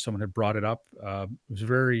John Mueller. Someone had brought it up. It was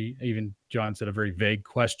even John said a very vague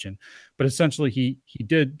question. But essentially, he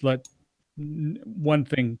did let made one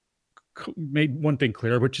thing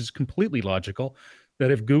clear, which is completely logical,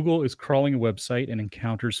 that if Google is crawling a website and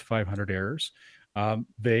encounters 500 errors,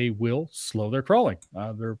 they will slow their crawling.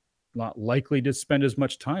 They're not likely to spend as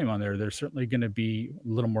much time on there. They're certainly going to be a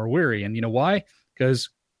little more weary. And you know why?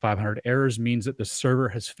 Because 500 errors means that the server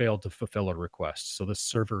has failed to fulfill a request. So the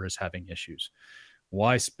server is having issues.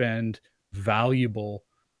 Why spend valuable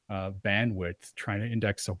bandwidth trying to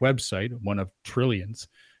index a website, one of trillions,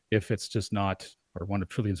 if it's just not, or one of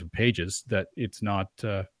trillions of pages, that it's not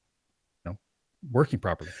working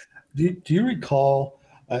properly? Do you recall,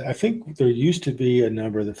 I think there used to be a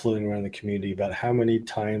number that floating around the community about how many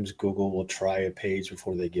times Google will try a page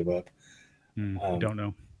before they give up? I don't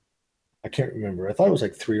know. I can't remember. I thought it was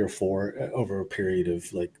like 3 or 4 over a period of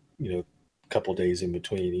a couple days in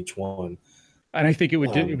between each one. And I think it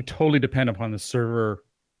would totally depend upon the server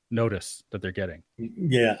notice that they're getting.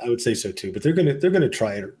 Yeah, I would say so too. But they're gonna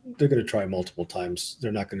try it. They're gonna try multiple times.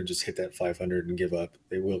 They're not gonna just hit that 500 and give up.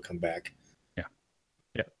 They will come back. Yeah,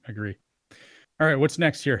 I agree. All right, what's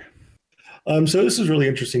next here? So this is really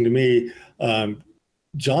interesting to me.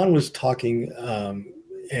 John was talking,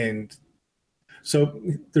 and so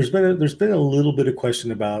there's been a little bit of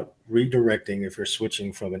question about redirecting if you're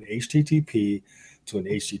switching from an HTTP to an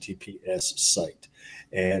HTTPS site.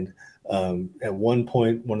 And at one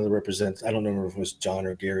point, one of the representatives, I don't remember if it was John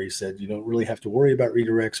or Gary, said, you don't really have to worry about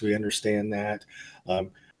redirects. We understand that.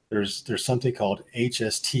 There's something called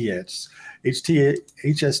HSTS,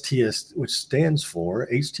 which stands for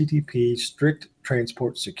HTTP Strict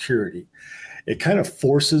Transport Security. It kind of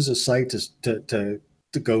forces a site to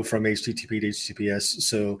go from HTTP to HTTPS.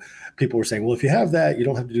 So people were saying, well, if you have that, you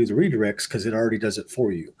don't have to do the redirects because it already does it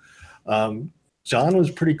for you. John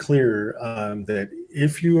was pretty clear that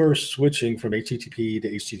if you are switching from HTTP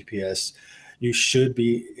to HTTPS, you should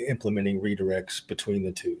be implementing redirects between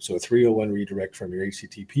the two. So a 301 redirect from your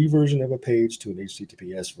HTTP version of a page to an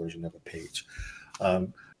HTTPS version of a page.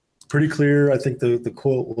 Pretty clear. I think the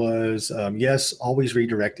quote was, yes, always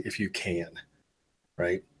redirect if you can,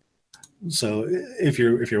 right? So if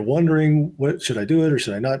you're wondering, what should I do it or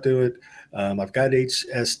should I not do it? I've got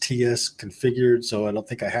HSTS configured, so I don't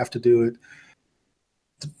think I have to do it.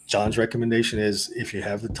 John's recommendation is, if you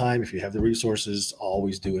have the time, if you have the resources,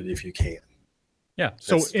 always do it if you can. Yeah.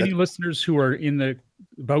 So any listeners who are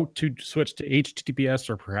about to switch to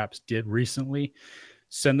HTTPS or perhaps did recently,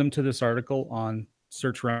 send them to this article on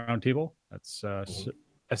Search Roundtable. That's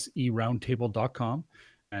seroundtable.com.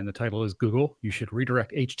 And the title is Google. You should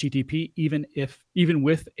redirect HTTP even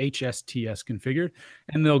with HSTS configured,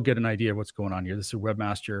 and they'll get an idea of what's going on here. This is a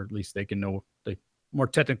webmaster. At least they can know. They more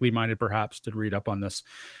technically minded, perhaps, to read up on this.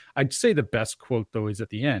 I'd say the best quote though is at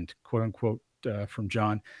the end, quote unquote, from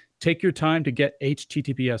John. Take your time to get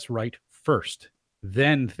HTTPS right first,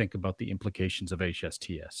 then think about the implications of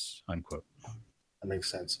HSTS. Unquote. That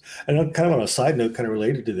makes sense. And kind of on a side note, kind of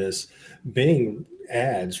related to this, Bing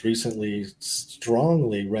Ads recently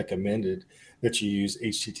strongly recommended that you use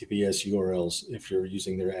HTTPS URLs if you're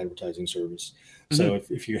using their advertising service. Mm-hmm. So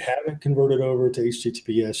if you haven't converted over to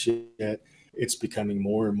HTTPS yet, it's becoming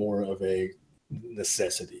more and more of a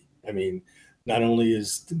necessity. I mean, not only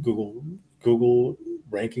is Google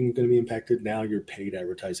ranking going to be impacted, now your paid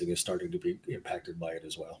advertising is starting to be impacted by it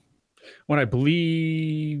as well. When I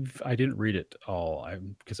believe, I didn't read it all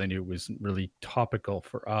because I knew it wasn't really topical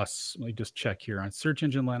for us. Let me just check here on Search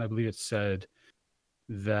Engine Land. I believe it said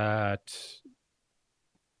that,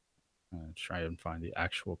 I'll try and find the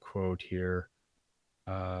actual quote here,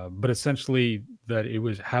 but essentially that it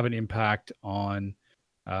was have an impact on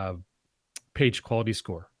page quality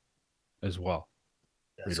score as well.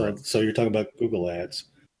 Yeah, so you're talking about Google Ads.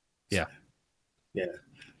 Yeah.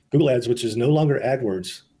 Google Ads, which is no longer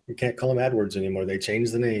AdWords. You can't call them AdWords anymore. They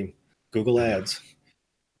changed the name. Google Ads.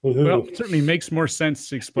 Woo-hoo. Well, it certainly makes more sense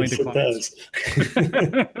to explain to clients.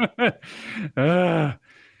 It does.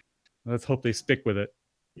 Let's hope they stick with it.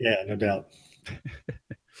 Yeah, no doubt.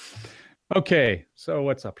 Okay, so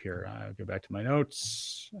what's up here? I'll go back to my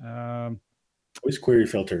notes. Voice query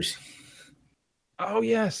filters. Oh,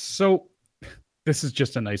 yes. So this is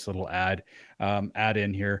just a nice little add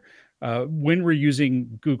in here. When we're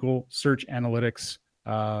using Google Search Analytics,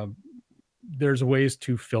 there's ways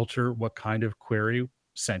to filter what kind of query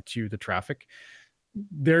sent you the traffic.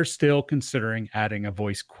 They're still considering adding a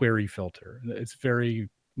voice query filter. It's very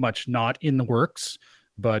much not in the works,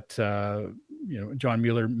 but John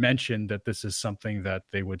Mueller mentioned that this is something that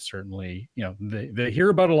they would certainly, they hear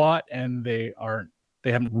about a lot, and they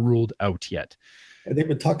haven't ruled out yet. And they've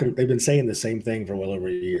been saying the same thing for well over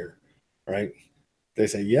a year, right? They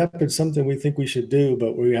say, yep, it's something we think we should do,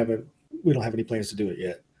 but we don't have any plans to do it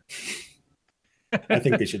yet. I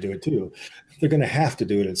think they should do it too. They're going to have to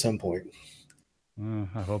do it at some point.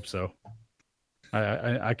 I hope so.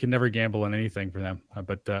 I can never gamble on anything for them,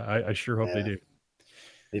 but I sure hope they do.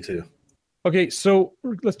 Me too. Okay, so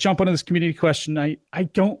let's jump onto this community question. I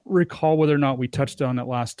don't recall whether or not we touched on it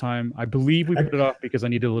last time. I believe we put it off because I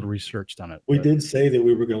needed a little research on it. We did say that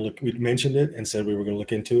we were going to look. We mentioned it and said we were going to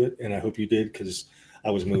look into it, and I hope you did because I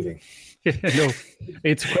was moving. No,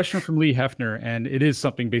 it's a question from Lee Hefner, and it is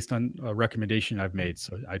something based on a recommendation I've made,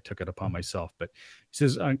 so I took it upon myself. But he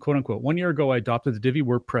says, quote unquote, 1 year ago, I adopted the Divi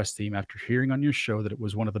WordPress theme after hearing on your show that it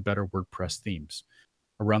was one of the better WordPress themes.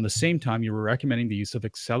 Around the same time, you were recommending the use of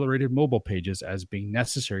accelerated mobile pages as being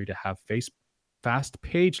necessary to have fast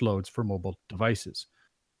page loads for mobile devices.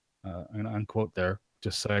 And unquote there,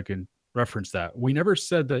 just so I can reference that. We never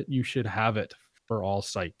said that you should have it for all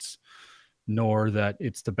sites, nor that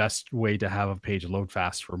it's the best way to have a page load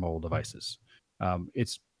fast for mobile devices.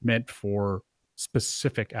 It's meant for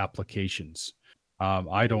specific applications.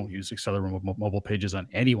 I don't use accelerated mobile pages on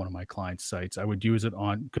any one of my clients' sites. I would use it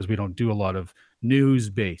on, because we don't do a lot of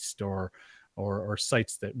news-based or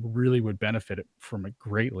sites that really would benefit from it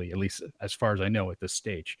greatly, at least as far as I know at this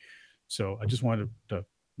stage. So I just wanted to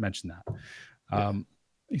mention that.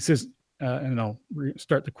 He says, and I'll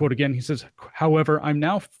start the quote again. He says, however, I'm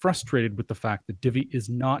now frustrated with the fact that Divi is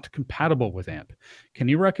not compatible with AMP. Can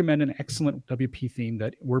you recommend an excellent WP theme,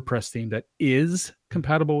 WordPress theme that is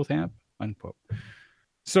compatible with AMP? Unquote.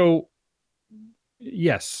 So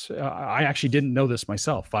yes, I actually didn't know this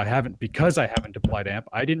myself. Because I haven't deployed AMP,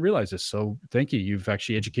 I didn't realize this. So thank you. You've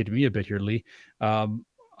actually educated me a bit here, Lee.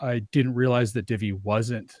 I didn't realize that Divi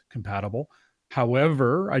wasn't compatible.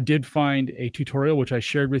 However, I did find a tutorial, which I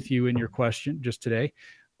shared with you in your question just today,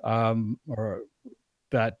 or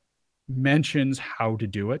that mentions how to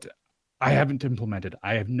do it. I haven't implemented.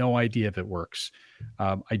 I have no idea if it works.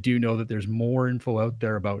 I do know that there's more info out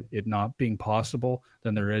there about it not being possible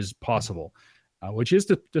than there is possible, which is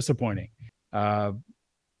disappointing. Yeah,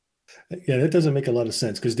 that doesn't make a lot of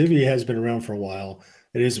sense because Divi has been around for a while.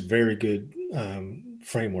 It is a very good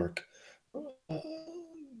framework.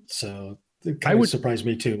 So it kind of surprised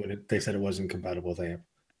me too when they said it wasn't compatible with AMP.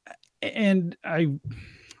 And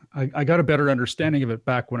I got a better understanding of it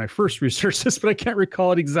back when I first researched this, but I can't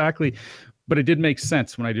recall it exactly. But it did make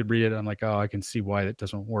sense when I did read it. I'm like, oh, I can see why that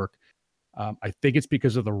doesn't work. I think it's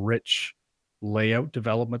because of the rich layout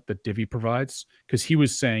development that Divi provides. Because Lee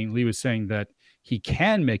was saying that he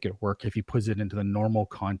can make it work if he puts it into the normal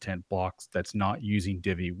content blocks that's not using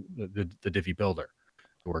Divi, the Divi builder.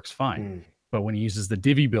 It works fine. But when he uses the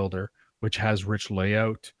Divi builder, which has rich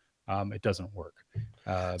layout, it doesn't work.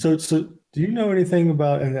 So do you know anything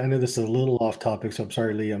about, and I know this is a little off topic, so I'm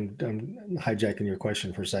sorry, Lee, I'm hijacking your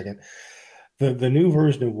question for a second. The new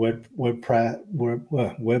version of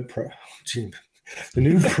the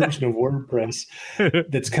new version of WordPress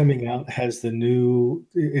that's coming out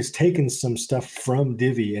is taken some stuff from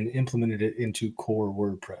Divi and implemented it into core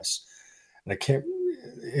WordPress. And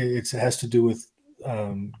it has to do with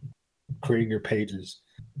creating your pages.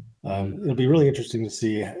 It'll be really interesting to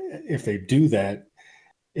see if they do that,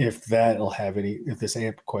 if this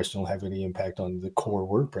AMP question will have any impact on the core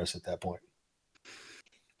WordPress at that point.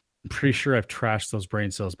 I'm pretty sure I've trashed those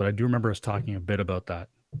brain cells, but I do remember us talking a bit about that.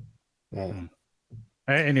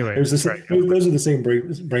 Anyway, those are the same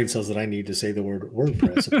brain cells that I need to say the word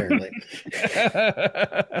WordPress, apparently.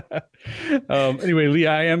 Anyway, Lee,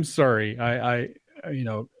 I am sorry. I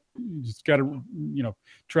just got to,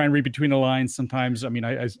 try and read between the lines sometimes. I mean,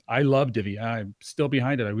 I love Divi. I'm still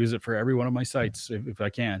behind it. I use it for every one of my sites if I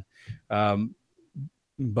can.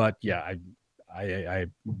 But yeah, I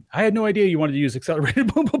had no idea you wanted to use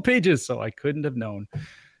accelerated mobile pages, so I couldn't have known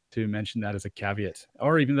to mention that as a caveat,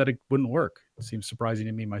 or even that it wouldn't work. It seems surprising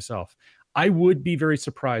to me myself. I would be very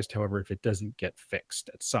surprised, however, if it doesn't get fixed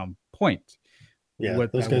at some point. Yeah,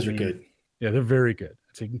 those guys are good. Yeah, they're very good.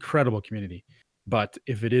 It's an incredible community. But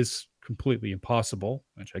if it is completely impossible,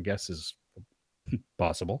 which I guess is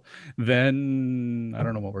possible, then I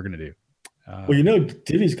don't know what we're going to do. Well,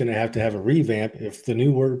 Divi's going to have a revamp. If the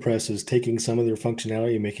new WordPress is taking some of their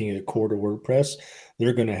functionality and making it core to WordPress,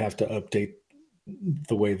 they're going to have to update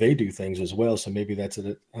the way they do things as well. So maybe that's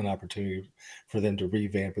an opportunity for them to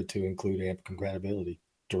revamp it to include AMP compatibility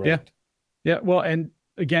direct. Yeah. Well, and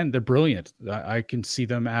again, they're brilliant. I can see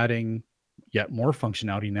them adding yet more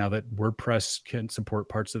functionality now that WordPress can support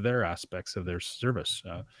parts of their aspects of their service.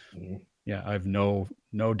 Yeah, I have no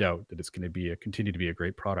doubt that it's going to continue to be a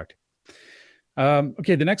great product.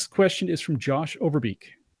 Okay, the next question is from Josh Overbeek.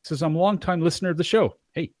 It says, I'm a longtime listener of the show.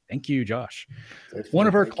 Hey, thank you, Josh. One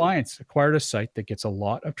of our clients acquired a site that gets a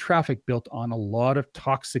lot of traffic built on a lot of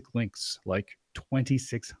toxic links, like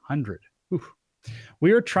 2,600. Oof.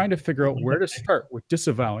 We are trying to figure out where to start with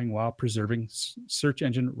disavowing while preserving search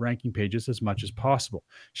engine ranking pages as much as possible.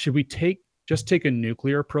 Should we just take a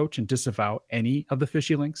nuclear approach and disavow any of the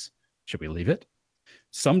fishy links? Should we leave it?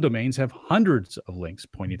 Some domains have hundreds of links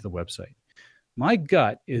pointing to the website. My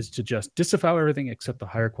gut is to just disavow everything except the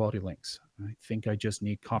higher quality links. I think I just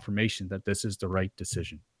need confirmation that this is the right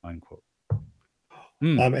decision, unquote.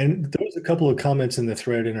 And there was a couple of comments in the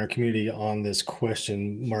thread in our community on this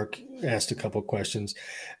question. Mark asked a couple of questions,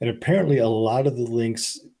 and apparently a lot of the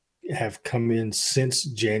links have come in since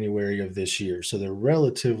January of this year. So they're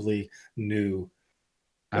relatively new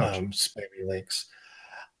spammy links.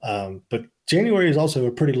 But January is also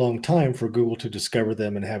a pretty long time for Google to discover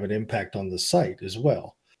them and have an impact on the site as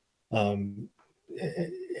well. I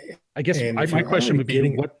guess my question would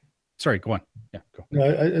be sorry, go on. Yeah, go. No,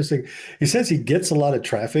 I was thinking, he says he gets a lot of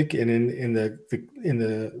traffic, and in the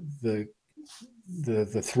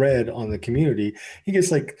thread on the community, he gets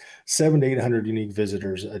like 700 to 800 unique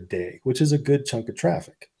visitors a day, which is a good chunk of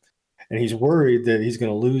traffic. And he's worried that he's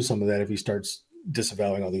going to lose some of that if he starts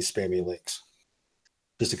disavowing all these spammy links.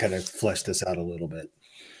 Just to kind of flesh this out a little bit.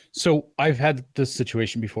 So I've had this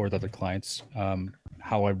situation before with other clients.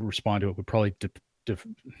 How I respond to it would probably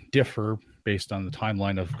differ based on the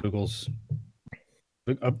timeline of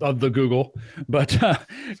the Google. But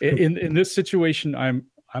in this situation, I'm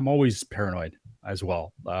always paranoid as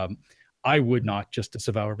well. I would not just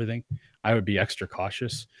disavow everything. I would be extra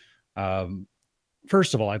cautious.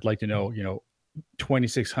 First of all, I'd like to know,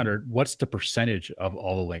 2,600, what's the percentage of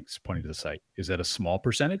all the links pointing to the site? Is that a small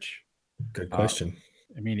percentage? Good question.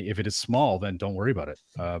 I mean, if it is small, then don't worry about it.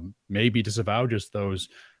 Maybe disavow just the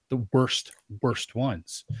worst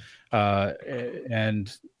ones.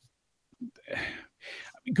 And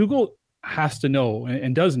Google has to know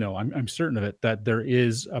and does know, I'm certain of it, that there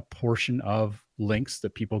is a portion of links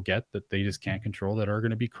that people get that they just can't control that are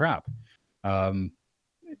going to be crap. And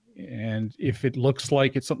if it looks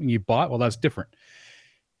like it's something you bought, well, that's different.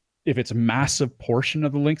 If it's a massive portion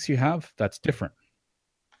of the links you have, that's different.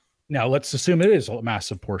 Now, let's assume it is a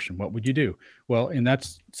massive portion. What would you do? Well, in that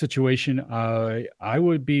situation, I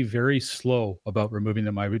would be very slow about removing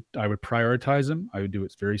them. I would prioritize them. I would do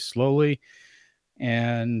it very slowly.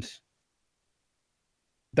 And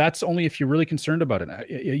that's only if you're really concerned about it.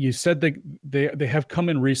 You said that they have come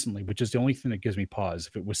in recently, which is the only thing that gives me pause.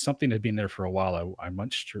 If it was something that had been there for a while, I'm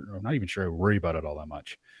not even sure I worry about it all that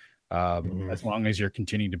much. As long as you're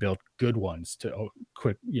continuing to build good ones to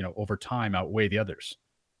over time outweigh the others.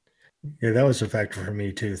 Yeah, that was a factor for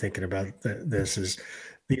me too, thinking about this is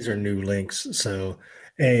these are new links. So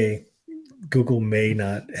Google may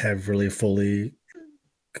not have really fully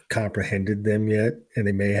comprehended them yet, and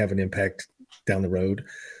they may have an impact down the road.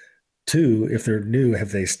 2, if they're new,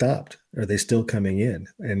 have they stopped? Are they still coming in?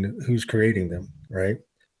 And who's creating them, right?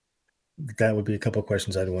 That would be a couple of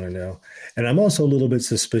questions I'd want to know. And I'm also a little bit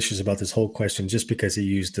suspicious about this whole question just because he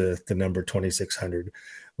used the number 2600,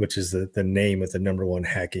 which is the name of the #1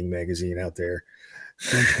 hacking magazine out there.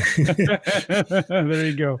 There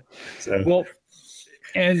you go. So. Well,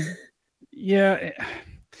 and yeah,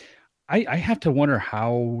 I have to wonder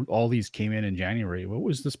how all these came in January. What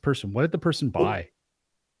was this person? What did the person buy?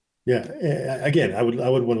 Yeah. Again, I would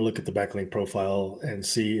want to look at the backlink profile and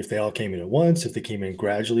see if they all came in at once, if they came in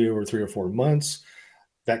gradually over 3 or 4 months,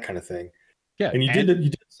 that kind of thing. Yeah. And you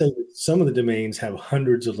did say that some of the domains have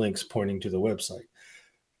hundreds of links pointing to the website.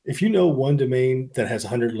 If you know one domain that has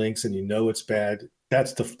 100 links and you know it's bad,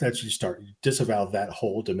 that's you start. You disavow that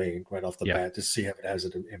whole domain right off the bat to see if it has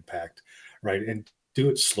an impact, right? And do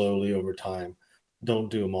it slowly over time. Don't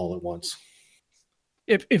do them all at once.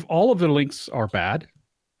 If all of the links are bad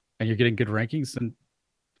and you're getting good rankings, then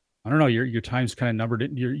I don't know, your time's kind of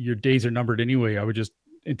numbered. Your days are numbered anyway. I would just,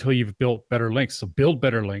 until you've built better links. So build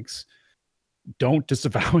better links. Don't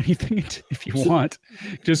disavow anything if you want.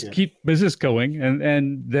 Just keep business going.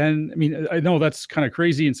 And then, I mean, I know that's kind of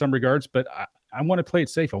crazy in some regards, but I want to play it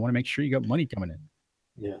safe. I want to make sure you got money coming in.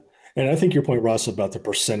 Yeah. And I think your point, Ross, about the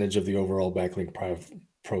percentage of the overall backlink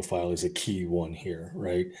profile is a key one here,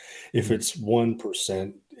 right? If it's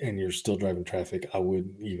 1% and you're still driving traffic, I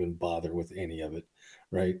wouldn't even bother with any of it,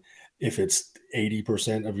 right? If it's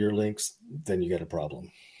 80% of your links, then you got a problem.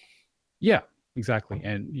 Yeah, exactly.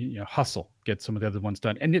 And hustle, get some of the other ones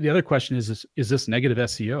done. And the other question is this negative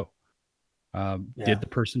SEO? Did the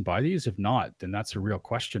person buy these? If not, then that's a real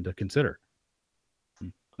question to consider.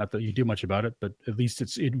 Not that you do much about it, but at least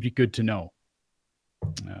it'd be good to know.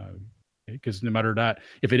 Because no matter that,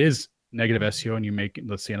 if it is negative SEO and you make,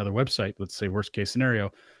 let's say, another website, let's say worst case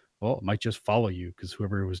scenario, well, it might just follow you because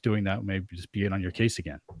whoever was doing that may just be in on your case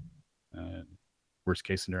again. Worst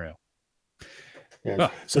case scenario. Yeah.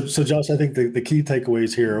 So Josh, I think the key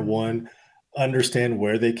takeaways here are: 1, understand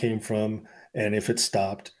where they came from and if it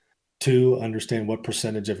stopped. 2, understand what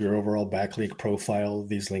percentage of your overall backlink profile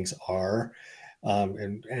these links are.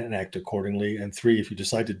 And act accordingly. And 3, if you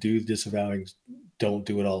decide to do disavowing, don't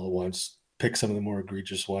do it all at once. Pick some of the more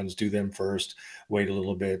egregious ones, do them first, wait a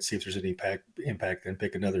little bit, see if there's any impact, then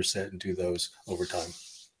pick another set and do those over time.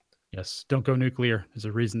 Yes, don't go nuclear. There's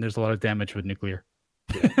a reason there's a lot of damage with nuclear.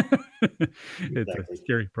 Yeah. It's a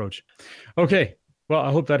scary approach. Okay, well,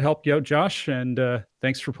 I hope that helped you out, Josh, and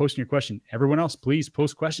thanks for posting your question. Everyone else, please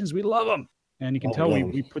post questions. We love them. And you can tell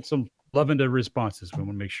we put some love into responses. We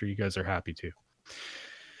want to make sure you guys are happy too.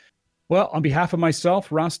 Well, on behalf of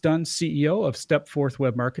myself, Ross Dunn, CEO of Stepforth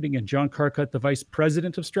Web Marketing, and John Carcutt, the Vice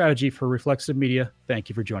President of Strategy for Reflexive Media, thank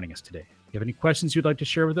you for joining us today. If you have any questions you'd like to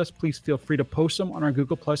share with us, please feel free to post them on our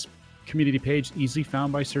Google Plus community page, easily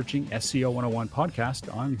found by searching SEO 101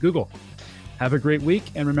 Podcast on Google. Have a great week,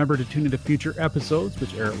 and remember to tune into future episodes,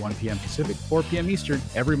 which air at 1 p.m. Pacific, 4 p.m. Eastern,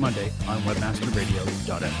 every Monday on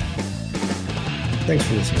webmasterradio.fm. Thanks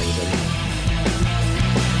for listening, everybody.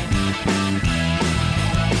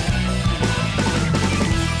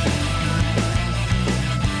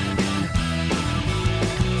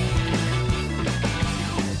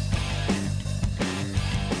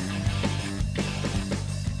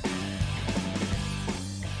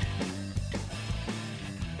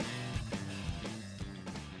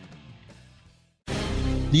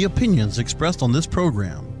 The opinions expressed on this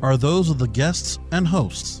program are those of the guests and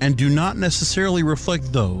hosts and do not necessarily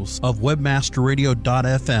reflect those of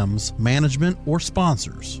webmasterradio.fm's management or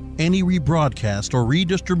sponsors. Any rebroadcast or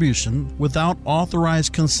redistribution without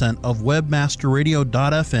authorized consent of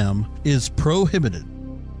webmasterradio.fm is prohibited.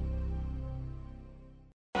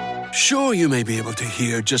 Sure, you may be able to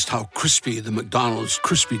hear just how crispy the McDonald's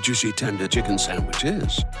Crispy Juicy Tender Chicken Sandwich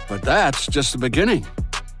is, but that's just the beginning.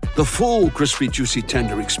 The full Crispy Juicy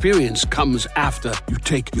Tender experience comes after you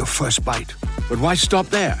take your first bite. But why stop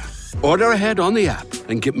there? Order ahead on the app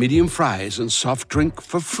and get medium fries and soft drink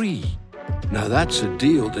for free. Now that's a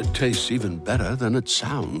deal that tastes even better than it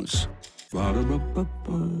sounds.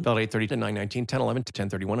 Valid 8:30 to 9:19, 10:11 to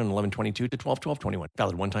 10:31, and 11:22 to 12:21.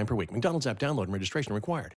 Valid one time per week. McDonald's app download and registration required.